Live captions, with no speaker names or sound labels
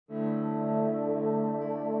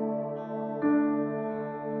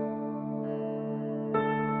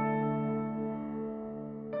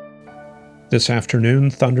This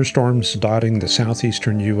afternoon, thunderstorms dotting the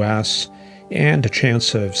southeastern U.S. and a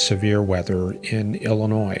chance of severe weather in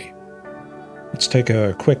Illinois. Let's take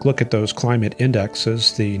a quick look at those climate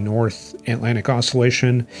indexes. The North Atlantic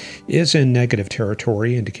Oscillation is in negative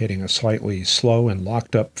territory, indicating a slightly slow and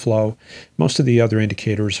locked up flow. Most of the other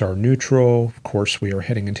indicators are neutral. Of course, we are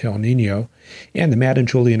heading into El Nino. And the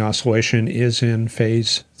Madden-Julian Oscillation is in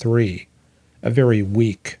phase 3, a very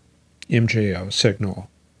weak MJO signal.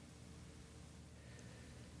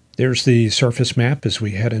 There's the surface map as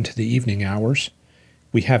we head into the evening hours.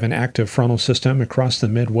 We have an active frontal system across the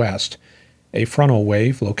Midwest. A frontal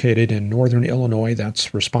wave located in northern Illinois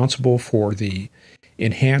that's responsible for the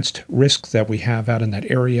enhanced risk that we have out in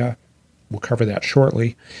that area. We'll cover that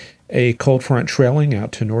shortly. A cold front trailing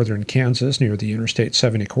out to northern Kansas near the Interstate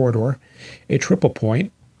 70 corridor. A triple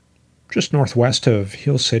point just northwest of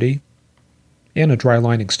Hill City. And a dry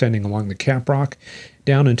line extending along the Caprock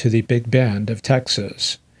down into the Big Bend of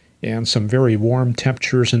Texas. And some very warm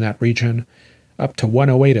temperatures in that region, up to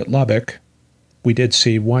 108 at Lubbock. We did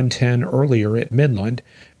see 110 earlier at Midland,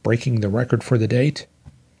 breaking the record for the date,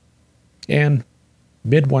 and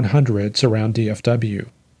mid-100s around DFW.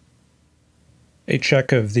 A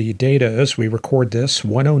check of the data as we record this: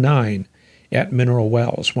 109 at Mineral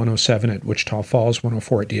Wells, 107 at Wichita Falls,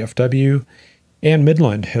 104 at DFW, and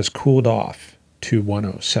Midland has cooled off to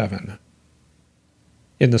 107.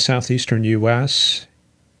 In the southeastern U.S.,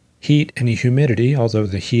 heat and humidity, although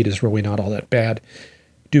the heat is really not all that bad,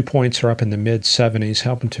 dew points are up in the mid-70s,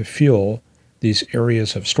 helping to fuel these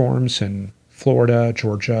areas of storms in Florida,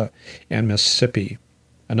 Georgia, and Mississippi.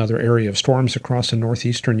 Another area of storms across the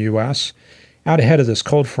northeastern U.S. Out ahead of this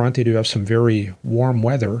cold front, they do have some very warm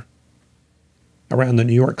weather. Around the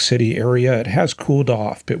New York City area, it has cooled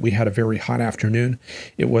off, but we had a very hot afternoon.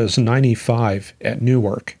 It was 95 at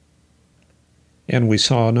Newark. And we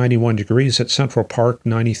saw 91 degrees at Central Park,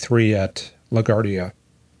 93 at LaGuardia.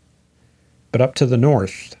 But up to the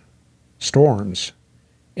north, storms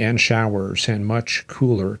and showers and much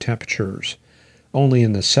cooler temperatures, only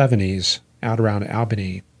in the 70s out around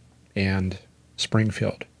Albany and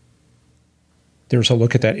Springfield. There's a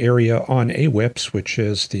look at that area on AWIPS, which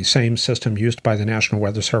is the same system used by the National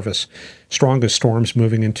Weather Service. Strongest storms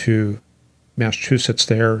moving into Massachusetts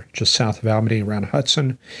there, just south of Albany around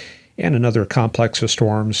Hudson, and another complex of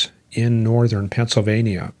storms in northern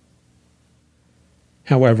Pennsylvania.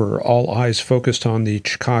 However, all eyes focused on the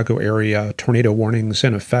Chicago area. Tornado warnings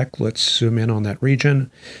in effect. Let's zoom in on that region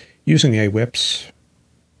using AWIPS.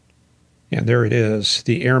 And there it is,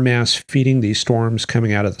 the air mass feeding these storms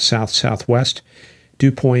coming out of the south-southwest.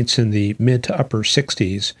 Dew points in the mid to upper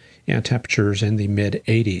 60s and temperatures in the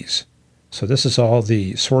mid-80s. So this is all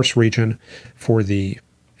the source region for the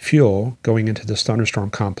fuel going into this thunderstorm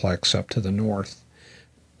complex up to the north.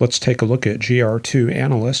 Let's take a look at GR2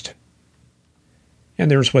 Analyst. And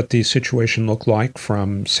there's what the situation looked like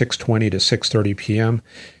from 6:20 to 6:30 p.m.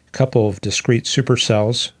 A couple of discrete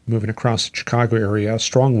supercells moving across the Chicago area, a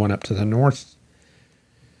strong one up to the north.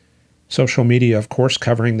 Social media, of course,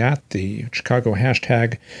 covering that. The Chicago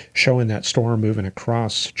hashtag showing that storm moving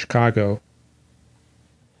across Chicago.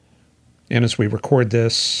 And as we record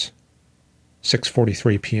this,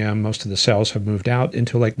 6:43 p.m., most of the cells have moved out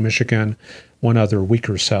into Lake Michigan. One other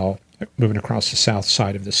weaker cell moving across the south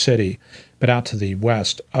side of the city. But out to the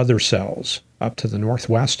west, other cells up to the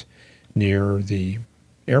northwest near the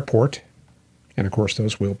airport. And of course,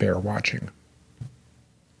 those will bear watching.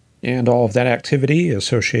 And all of that activity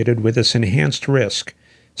associated with this enhanced risk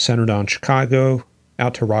centered on Chicago,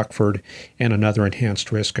 out to Rockford, and another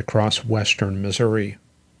enhanced risk across western Missouri.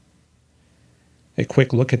 A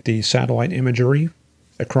quick look at the satellite imagery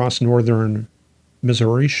across northern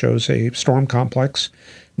Missouri shows a storm complex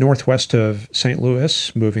northwest of St.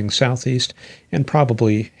 Louis, moving southeast and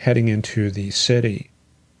probably heading into the city.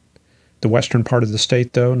 The western part of the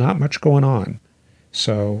state, though, not much going on.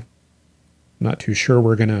 So, not too sure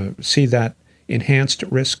we're going to see that enhanced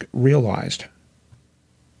risk realized.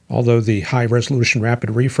 Although the high-resolution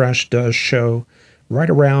rapid refresh does show right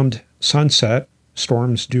around sunset,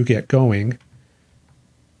 storms do get going,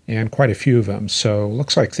 and quite a few of them. So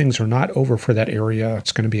looks like things are not over for that area.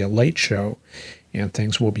 It's going to be a late show, and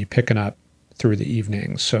things will be picking up through the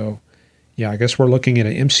evening. So, yeah, I guess we're looking at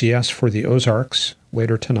an MCS for the Ozarks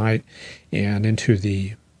later tonight and into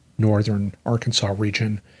the northern Arkansas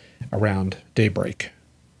region around daybreak.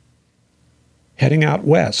 Heading out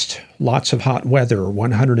west, lots of hot weather,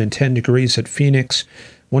 110 degrees at Phoenix,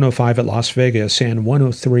 105 at Las Vegas, and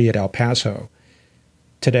 103 at El Paso.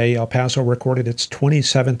 Today, El Paso recorded its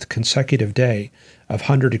 27th consecutive day of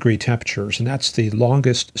 100-degree temperatures, and that's the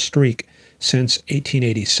longest streak since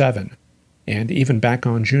 1887. And even back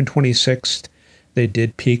on June 26th, they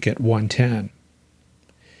did peak at 110.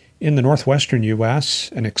 In the northwestern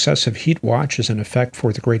U.S., an excessive heat watch is in effect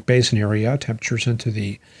for the Great Basin area, temperatures into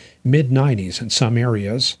the mid-90s in some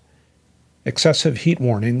areas. Excessive heat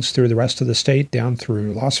warnings through the rest of the state, down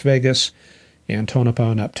through Las Vegas and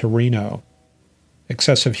Tonopah and up to Reno.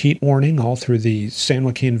 Excessive heat warning all through the San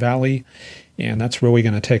Joaquin Valley, and that's really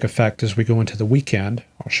going to take effect as we go into the weekend.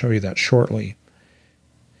 I'll show you that shortly.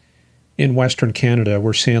 In Western Canada,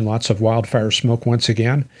 we're seeing lots of wildfire smoke once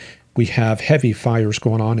again. We have heavy fires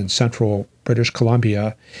going on in central British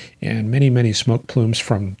Columbia and many, many smoke plumes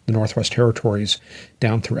from the Northwest Territories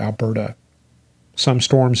down through Alberta. Some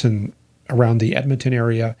storms around the Edmonton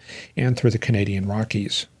area and through the Canadian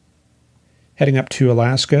Rockies. Heading up to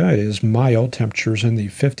Alaska, it is mild, temperatures in the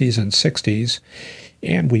 50s and 60s,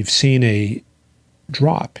 and we've seen a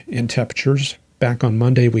drop in temperatures. Back on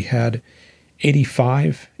Monday, we had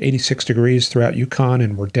 85, 86 degrees throughout Yukon,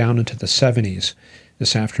 and we're down into the 70s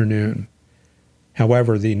this afternoon.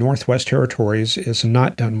 However, the Northwest Territories is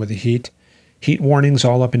not done with the heat. Heat warnings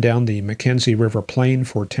all up and down the Mackenzie River Plain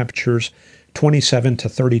for temperatures 27 to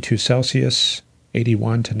 32 Celsius,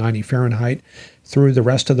 81 to 90 Fahrenheit, through the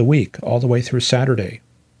rest of the week, all the way through Saturday.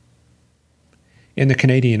 In the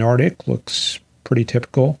Canadian Arctic, looks pretty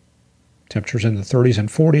typical. Temperatures in the 30s and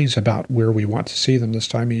 40s, about where we want to see them this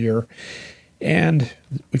time of year. And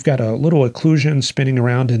we've got a little occlusion spinning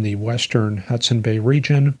around in the western Hudson Bay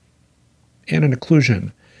region, and an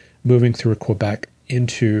occlusion moving through Quebec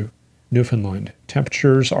into Newfoundland.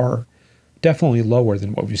 Temperatures are definitely lower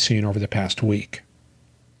than what we've seen over the past week.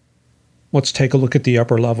 Let's take a look at the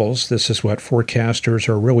upper levels. This is what forecasters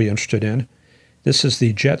are really interested in. This is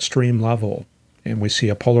the jet stream level, and we see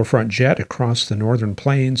a polar front jet across the northern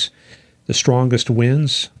plains. The strongest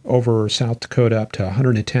winds over South Dakota up to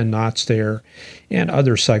 110 knots there, and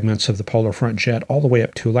other segments of the polar front jet all the way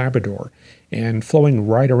up to Labrador, and flowing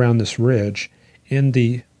right around this ridge in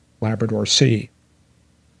the Labrador Sea.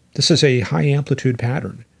 This is a high amplitude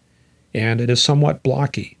pattern, and it is somewhat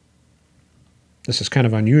blocky. This is kind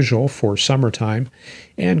of unusual for summertime,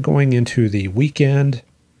 and going into the weekend,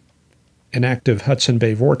 an active Hudson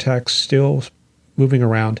Bay vortex still moving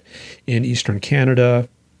around in eastern Canada.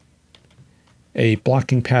 A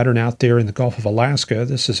blocking pattern out there in the Gulf of Alaska.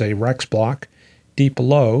 This is a Rex block deep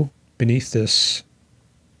below, beneath this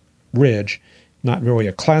ridge. Not really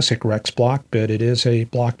a classic Rex block, but it is a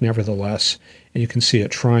block nevertheless, and you can see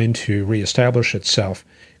it trying to reestablish itself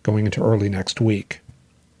going into early next week.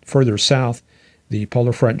 Further south, the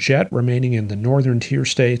polar front jet remaining in the northern tier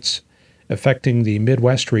states, affecting the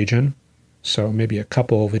Midwest region, so maybe a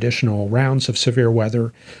couple of additional rounds of severe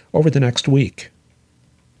weather over the next week.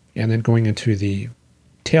 And then going into the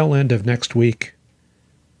tail end of next week,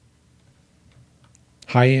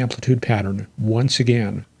 high amplitude pattern once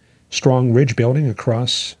again. Strong ridge building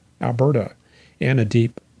across Alberta and a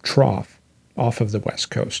deep trough off of the west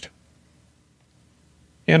coast.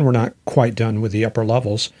 And we're not quite done with the upper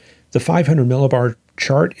levels. The 500 millibar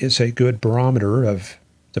chart is a good barometer of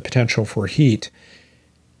the potential for heat.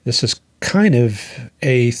 This is kind of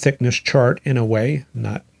a thickness chart in a way,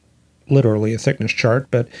 not literally a thickness chart,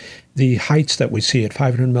 but the heights that we see at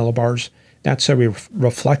 500 millibars, that's a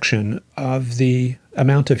reflection of the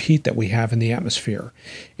amount of heat that we have in the atmosphere.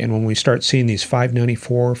 And when we start seeing these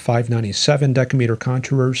 594, 597 decameter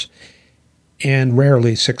contours, and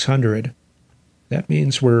rarely 600, that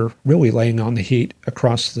means we're really laying on the heat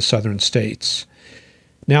across the southern states.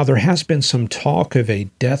 Now, there has been some talk of a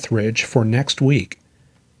death ridge for next week.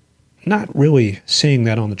 Not really seeing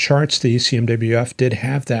that on the charts. The ECMWF did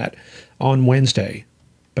have that on Wednesday,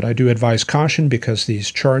 but I do advise caution because these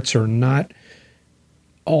charts are not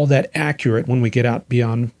all that accurate when we get out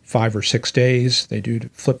beyond 5 or 6 days. They do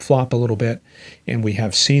flip-flop a little bit, and we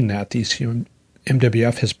have seen that. The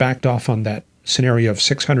ECMWF has backed off on that scenario of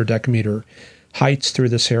 600 decameter heights through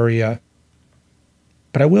this area.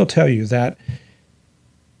 But I will tell you that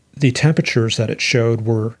the temperatures that it showed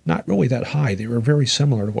were not really that high. They were very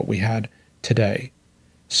similar to what we had today.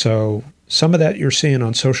 So some of that you're seeing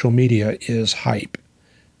on social media is hype,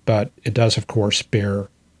 but it does, of course, bear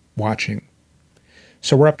watching.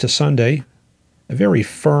 So we're up to Sunday, a very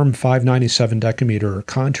firm 597 decameter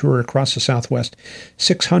contour across the southwest,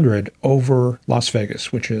 600 over Las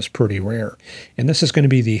Vegas, which is pretty rare. And this is going to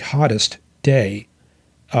be the hottest day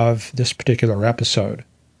of this particular episode.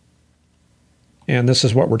 And this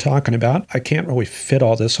is what we're talking about. I can't really fit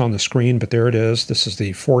all this on the screen, but there it is. This is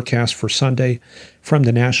the forecast for Sunday from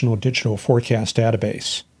the National Digital Forecast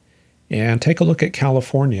Database. And take a look at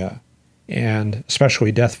California, and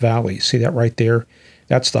especially Death Valley. See that right there?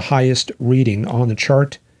 That's the highest reading on the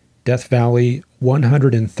chart. Death Valley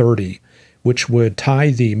 130, which would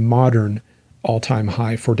tie the modern all-time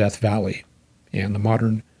high for Death Valley and the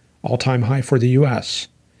modern all-time high for the U.S.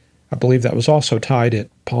 I believe that was also tied at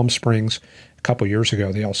Palm Springs a couple years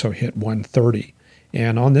ago. They also hit 130.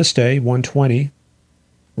 And on this day, 120,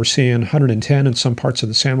 we're seeing 110 in some parts of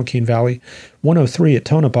the San Joaquin Valley, 103 at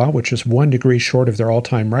Tonopah, which is 1 degree short of their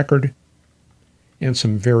all-time record, and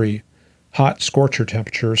some very hot scorcher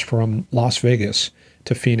temperatures from Las Vegas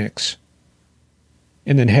to Phoenix.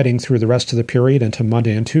 And then heading through the rest of the period into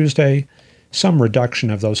Monday and Tuesday, some reduction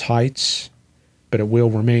of those heights, but it will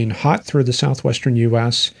remain hot through the southwestern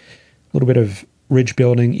U.S., a little bit of ridge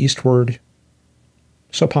building eastward,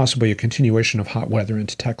 so possibly a continuation of hot weather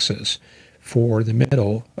into Texas for the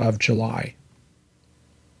middle of July.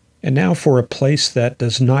 And now for a place that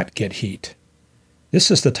does not get heat. This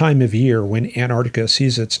is the time of year when Antarctica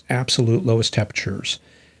sees its absolute lowest temperatures,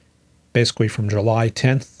 basically from July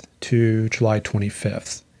 10th to July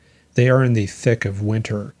 25th. They are in the thick of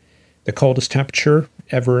winter. The coldest temperature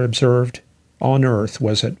ever observed on Earth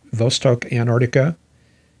was at Vostok, Antarctica.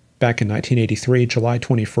 Back in 1983, July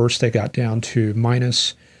 21st, they got down to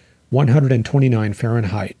minus 129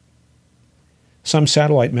 Fahrenheit. Some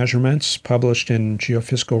satellite measurements published in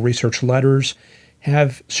geophysical research letters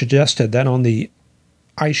have suggested that on the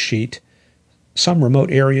ice sheet, some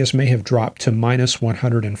remote areas may have dropped to minus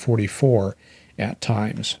 144 at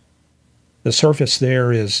times. The surface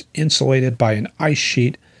there is insulated by an ice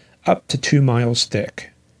sheet up to 2 miles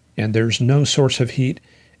thick, and there's no source of heat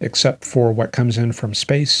except for what comes in from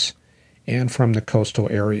space and from the coastal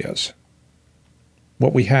areas.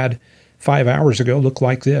 What we had 5 hours ago looked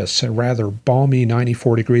like this: a rather balmy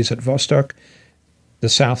 94 degrees at Vostok, the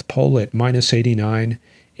South Pole at minus 89,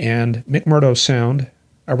 and McMurdo Sound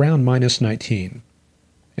around minus 19.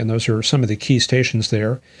 And those are some of the key stations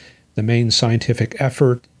there. The main scientific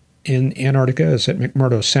effort in Antarctica is at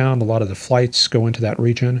McMurdo Sound. A lot of the flights go into that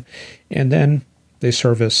region, and then they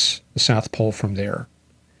service the South Pole from there.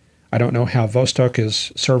 I don't know how Vostok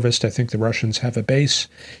is serviced. I think the Russians have a base,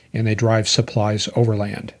 and they drive supplies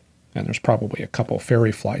overland. And there's probably a couple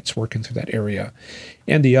ferry flights working through that area.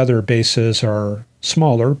 And the other bases are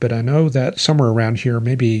smaller, but I know that somewhere around here,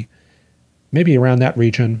 maybe around that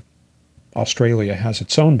region, Australia has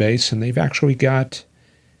its own base, and they've actually got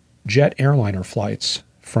jet airliner flights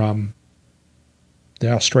from the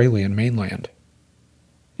Australian mainland.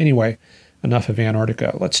 Anyway, enough of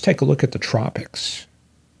Antarctica. Let's take a look at the tropics.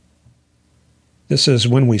 This is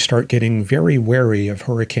when we start getting very wary of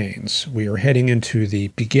hurricanes. We are heading into the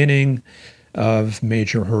beginning of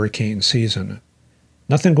major hurricane season.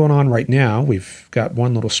 Nothing going on right now. We've got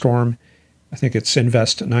one little storm. I think it's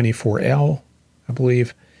Invest 94L, I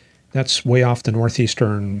believe. That's way off the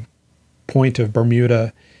northeastern point of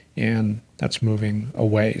Bermuda, and that's moving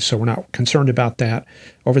away. So we're not concerned about that.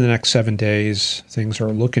 Over the next 7 days, things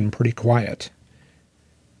are looking pretty quiet.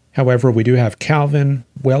 However, we do have Calvin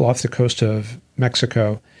well off the coast of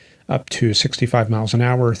Mexico, up to 65 miles an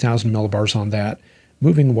hour, 1,000 millibars on that,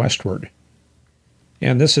 moving westward.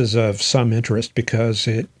 And this is of some interest because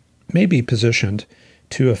it may be positioned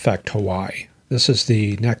to affect Hawaii. This is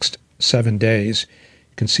the next 7 days.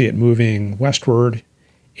 You can see it moving westward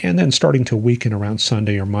and then starting to weaken around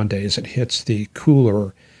Sunday or Monday as it hits the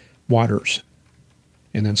cooler waters.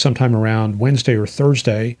 And then sometime around Wednesday or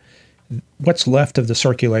Thursday, what's left of the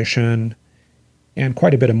circulation and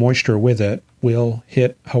quite a bit of moisture with it will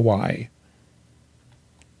hit Hawaii.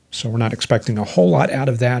 So we're not expecting a whole lot out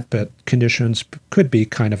of that, but conditions could be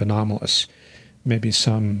kind of anomalous. Maybe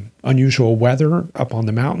some unusual weather up on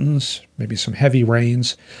the mountains, maybe some heavy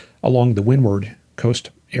rains along the windward coast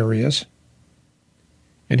areas.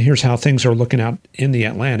 And here's how things are looking out in the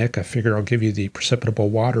Atlantic. I figure I'll give you the precipitable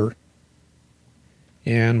water.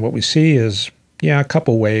 And what we see is, a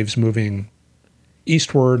couple waves moving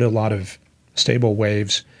eastward, a lot of stable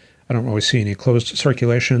waves. I don't really see any closed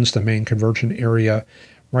circulations. The main convergent area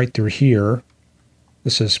right through here.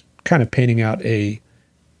 This is kind of painting out a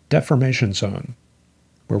deformation zone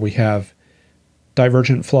where we have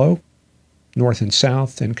divergent flow north and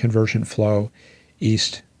south and convergent flow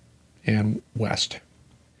east and west.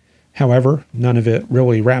 However, none of it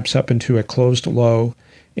really wraps up into a closed low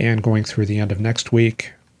and going through the end of next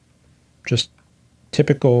week. Just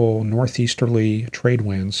typical northeasterly trade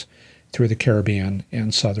winds through the Caribbean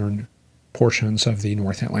and southern portions of the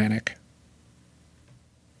North Atlantic.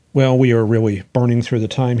 Well, we are really burning through the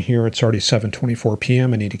time here. It's already 7:24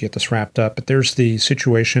 p.m. I need to get this wrapped up. But there's the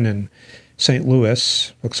situation in St.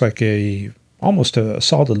 Louis. Looks like almost a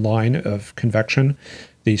solid line of convection.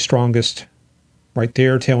 The strongest right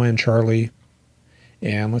there, tail end Charlie,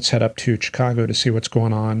 And let's head up to Chicago to see what's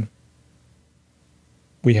going on.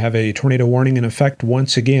 We have a tornado warning in effect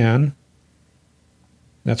once again.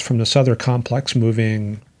 That's from the southern complex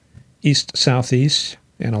moving east-southeast.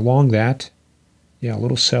 And along that, yeah, a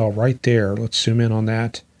little cell right there. Let's zoom in on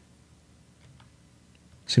that.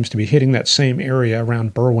 Seems to be hitting that same area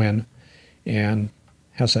around Berwyn and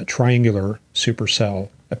has that triangular supercell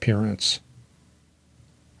appearance.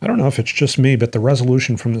 I don't know if it's just me, but the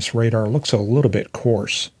resolution from this radar looks a little bit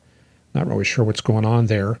coarse. Not really sure what's going on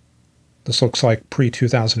there. This looks like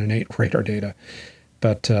pre-2008 radar data.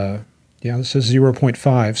 But yeah, this is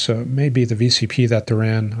 0.5, so it may be the VCP that they're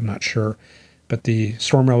in. I'm not sure. But the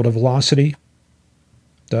storm relative velocity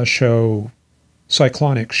does show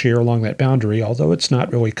cyclonic shear along that boundary, although it's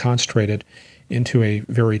not really concentrated into a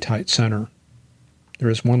very tight center. There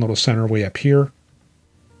is one little center way up here.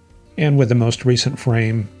 And with the most recent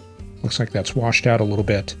frame, looks like that's washed out a little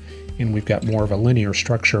bit, and we've got more of a linear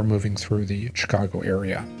structure moving through the Chicago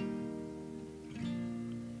area.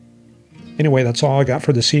 Anyway, that's all I got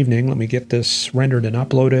for this evening. Let me get this rendered and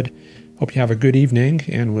uploaded. Hope you have a good evening,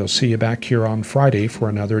 and we'll see you back here on Friday for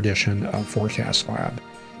another edition of Forecast Lab.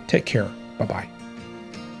 Take care. Bye-bye.